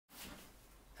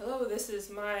Hello, this is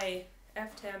my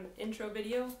FtM intro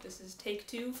video. This is take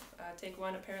two. Take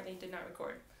one apparently did not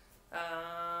record.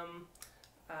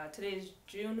 Today is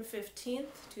June 15th,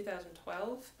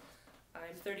 2012.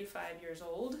 I'm 35 years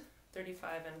old,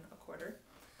 35 and a quarter.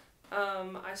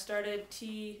 I started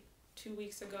T 2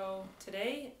 weeks ago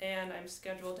today, and I'm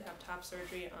scheduled to have top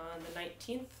surgery on the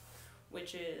 19th,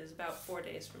 which is about 4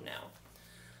 days from now.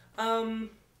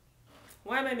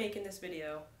 Why am I making this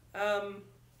video?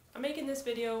 I'm making this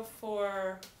video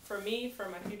for me, for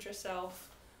my future self,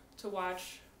 to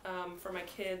watch. For my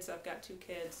kids, I've got 2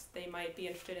 kids. They might be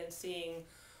interested in seeing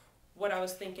what I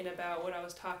was thinking about, what I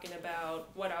was talking about,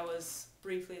 what I was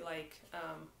briefly like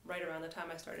right around the time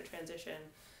I started transition.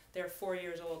 They're 4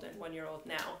 years old and 1 year old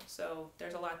now, so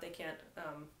there's a lot they can't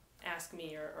ask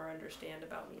me or understand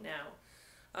about me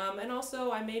now. And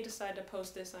also, I may decide to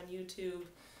post this on YouTube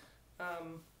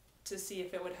to see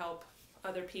if it would help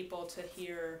other people to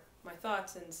hear my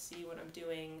thoughts and see what I'm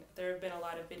doing. There have been a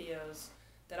lot of videos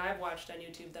that I've watched on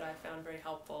YouTube that I found very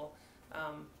helpful,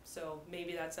 so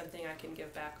maybe that's something I can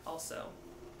give back also.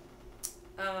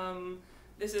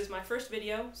 This is my first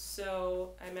video,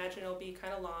 so I imagine it'll be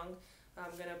kind of long.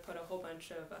 I'm going to put a whole bunch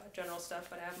of general stuff,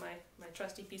 but I have my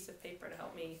trusty piece of paper to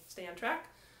help me stay on track.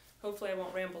 Hopefully I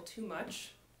won't ramble too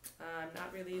much. I'm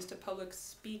not really used to public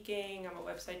speaking. I'm a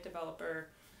website developer.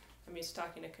 I'm used to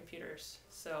talking to computers,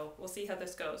 so we'll see how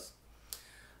this goes.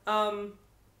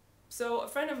 So a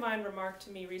friend of mine remarked to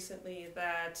me recently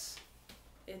that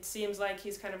it seems like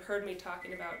he's kind of heard me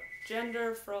talking about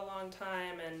gender for a long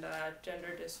time and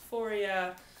gender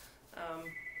dysphoria,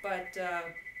 but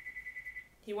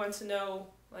he wants to know,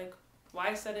 like,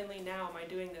 why suddenly now am I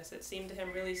doing this? It seemed to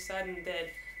him really sudden that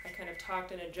I kind of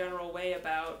talked in a general way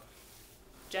about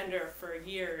gender for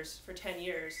years, for 10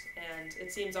 years, and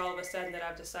it seems all of a sudden that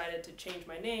I've decided to change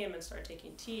my name and start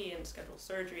taking tea and schedule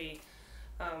surgery.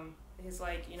 He's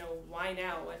like, you know, why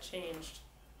now? What changed?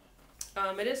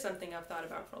 It is something I've thought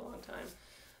about for a long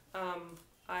time.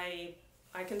 I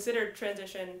considered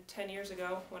transition 10 years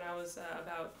ago when I was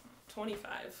about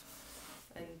 25.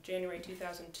 In January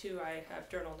 2002, I have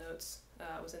journal notes.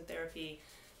 I was in therapy.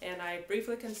 And I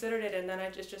briefly considered it, and then I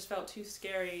just felt too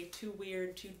scary, too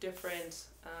weird, too different.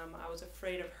 I was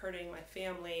afraid of hurting my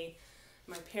family,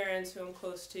 my parents who I'm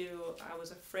close to. I was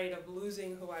afraid of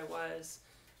losing who I was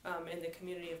in the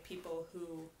community of people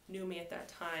who knew me at that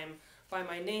time by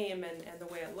my name and the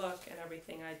way I look and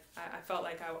everything. I felt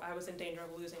like I was in danger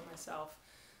of losing myself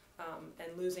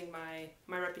and losing my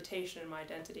reputation and my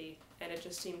identity, and it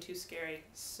just seemed too scary.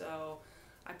 So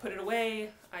I put it away.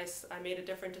 I made a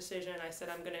different decision. I said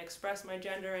I'm going to express my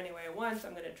gender any way I want.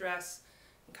 I'm going to dress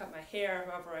and cut my hair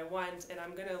however I want, and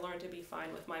I'm going to learn to be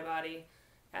fine with my body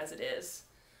as it is.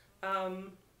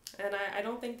 And I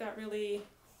don't think that really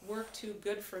worked too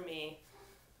good for me.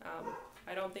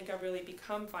 I don't think I've really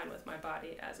become fine with my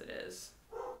body as it is.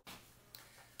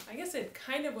 I guess it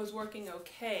kind of was working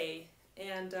okay,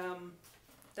 and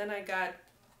then I got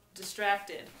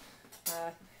distracted.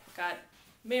 Got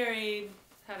married,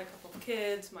 had a couple of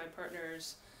kids, my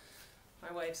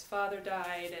wife's father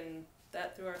died, and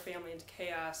that threw our family into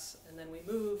chaos, and then we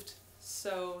moved.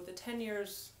 So the 10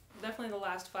 years, definitely the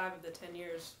last 5 of the 10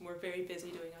 years, were very busy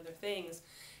doing other things.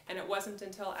 And it wasn't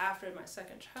until after my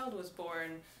second child was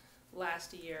born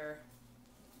last year,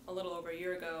 a little over a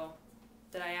year ago,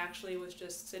 that I actually was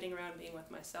just sitting around being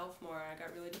with myself more. I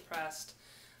got really depressed.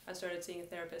 I started seeing a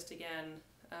therapist again.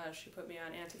 She put me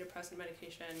on antidepressant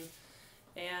medication,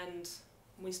 and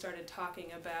we started talking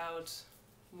about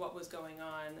what was going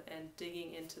on and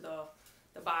digging into the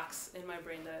box in my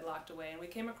brain that I locked away. And we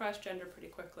came across gender pretty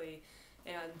quickly,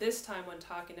 and this time when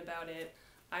talking about it,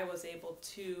 I was able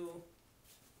to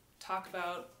talk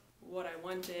about what I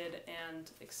wanted and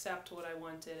accept what I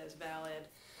wanted as valid,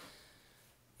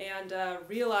 and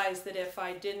realize that if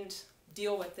I didn't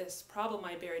deal with this problem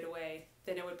I buried away,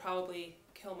 then it would probably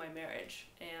kill my marriage,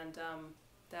 and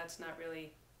that's not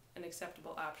really an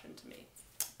acceptable option to me.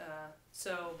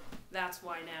 So that's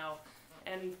why now.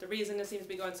 And the reason it seems to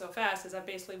be going so fast is I've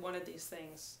basically wanted these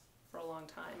things for a long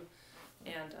time,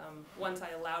 and once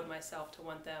I allowed myself to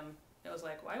want them, it was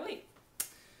like, why wait?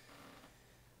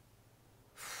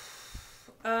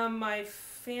 My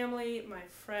family, my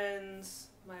friends,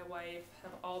 my wife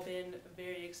have all been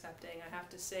very accepting. I have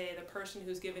to say the person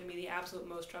who's given me the absolute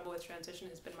most trouble with transition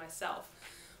has been myself.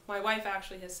 My wife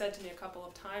actually has said to me a couple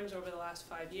of times over the last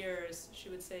 5 years, she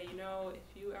would say, you know,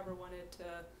 if you ever wanted to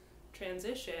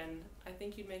transition, I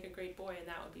think you'd make a great boy, and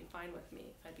that would be fine with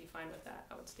me. I'd be fine with that.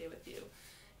 I would stay with you.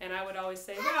 And I would always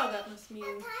say, wow, that must mean...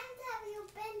 What times have you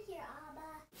been here,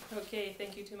 Abba? Okay,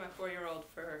 thank you to my 4-year-old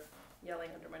for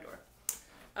yelling under my door.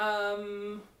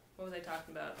 what was I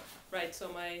talking about? Right, so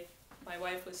my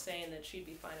wife was saying that she'd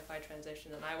be fine if I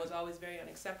transitioned, and I was always very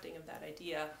unaccepting of that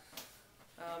idea.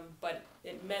 But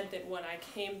it meant that when I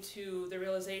came to the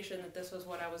realization that this was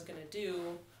what I was going to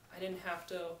do, I didn't have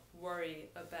to worry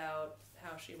about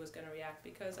how she was going to react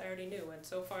because I already knew. And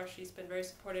so far she's been very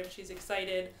supportive. She's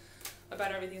excited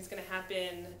about everything that's going to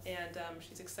happen, and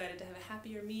she's excited to have a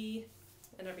happier me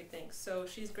and everything. So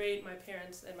she's great. My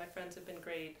parents and my friends have been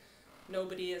great.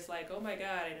 Nobody is like, oh my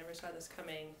God, I never saw this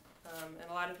coming. And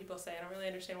a lot of people say, I don't really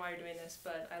understand why you're doing this,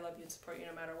 but I love you and support you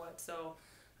no matter what. So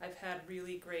I've had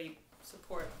really great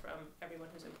support from everyone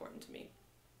who's important to me.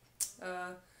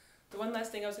 The one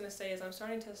last thing I was going to say is I'm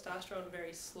starting testosterone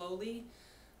very slowly,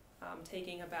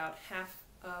 taking about half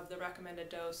of the recommended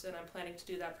dose, and I'm planning to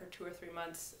do that for 2 or 3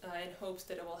 months in hopes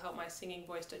that it will help my singing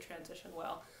voice to transition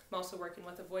well. I'm also working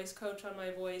with a voice coach on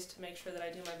my voice to make sure that I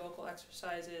do my vocal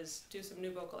exercises, do some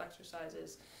new vocal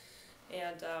exercises,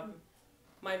 and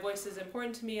my voice is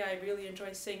important to me. I really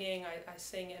enjoy singing. I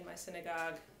sing in my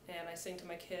synagogue, and I sing to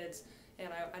my kids, and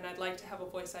I'd like to have a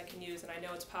voice I can use, and I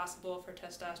know it's possible for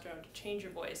testosterone to change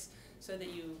your voice so that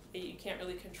you can't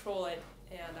really control it,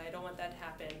 and I don't want that to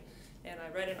happen. And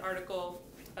I read an article,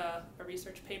 a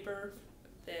research paper,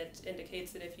 that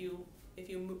indicates that if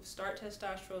you start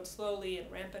testosterone slowly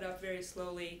and ramp it up very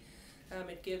slowly,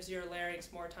 it gives your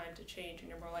larynx more time to change, and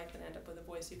you're more likely to end up with a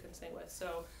voice you can sing with.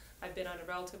 So I've been on a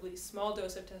relatively small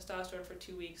dose of testosterone for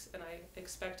 2 weeks, and I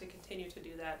expect to continue to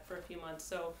do that for a few months.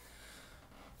 So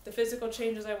the physical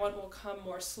changes I want will come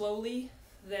more slowly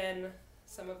than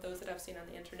some of those that I've seen on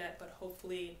the internet, but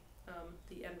hopefully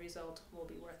the end result will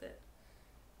be worth it.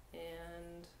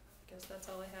 And I guess that's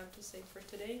all I have to say for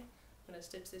today. I'm going to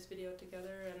stitch this video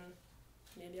together, and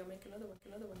maybe I'll make another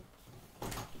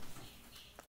one.